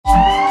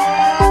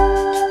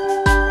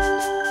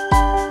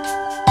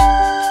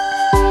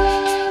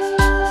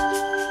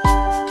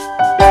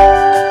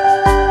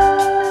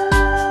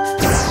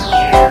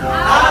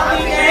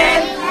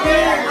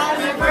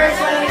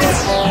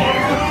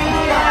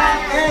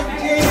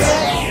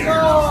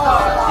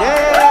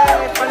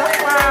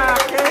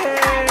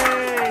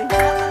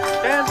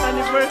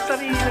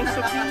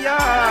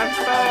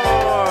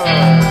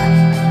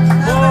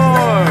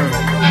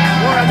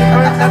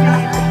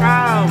Anniversary to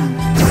come!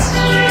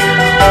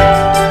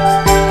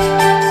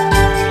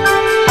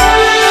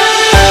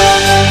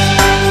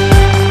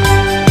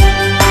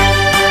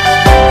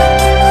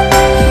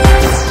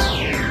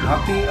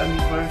 Happy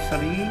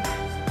anniversary,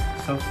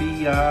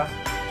 Sophia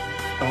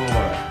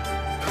Store.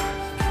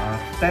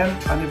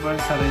 10th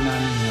anniversary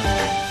namin yun.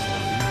 So,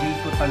 hindi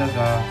ko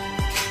talaga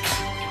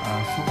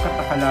sukat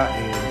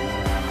akalain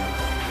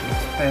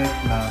expect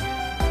na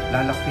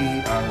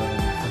lalaki ang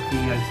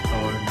Sophia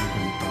Store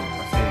dito.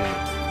 Kasi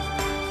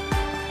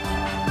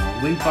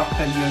way back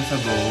 10 years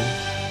ago,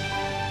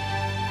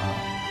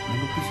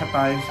 nag-upisa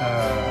tayo sa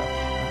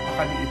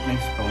napakaliit na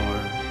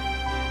store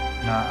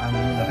na ang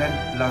rent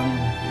lang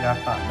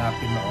yata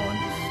natin noon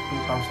is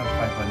 2,500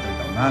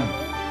 a month.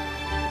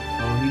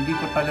 So, hindi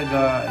ko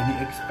talaga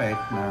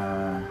ini-expect na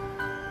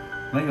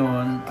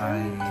ngayon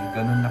ay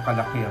ganun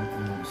nakalaki ang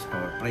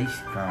store. Praise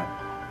God.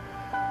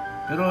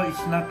 Pero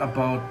it's not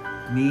about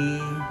me,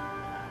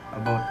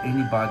 about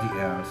anybody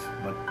else,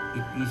 but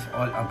it is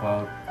all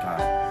about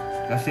God.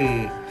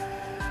 Kasi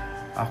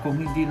kung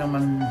hindi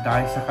naman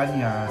dahil sa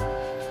Kanya,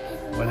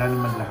 wala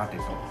naman lahat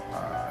ito.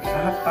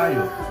 Lahat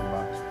tayo,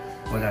 diba?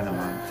 Wala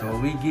naman. So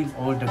we give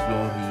all the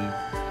glory,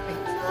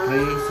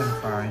 praise and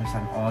thanks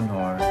and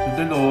honor to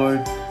the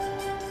Lord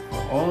for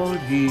all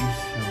these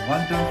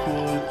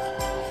wonderful,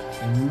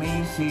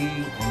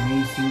 amazing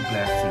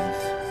blessings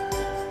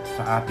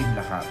sa ating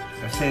lahat.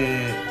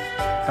 Kasi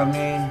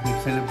kami,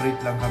 nag-celebrate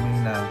lang kami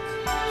na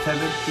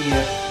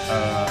 70th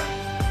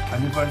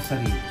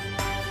anniversary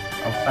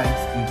of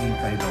Thanksgiving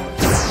kay Lord.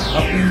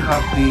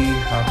 Happy,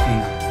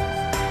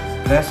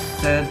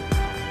 blessed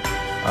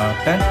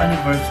 10th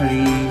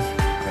anniversary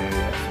kay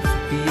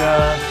Sophia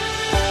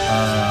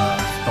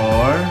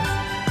Store.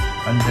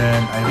 And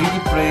then I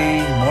really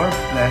pray more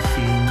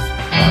blessings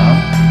to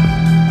come.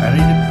 I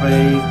really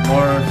pray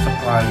more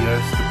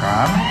suppliers to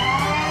come,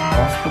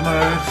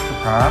 customers to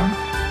come.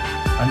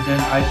 And then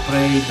I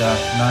pray that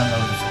none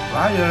of the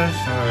suppliers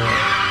or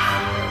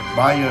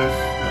buyers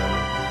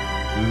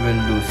we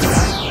will lose.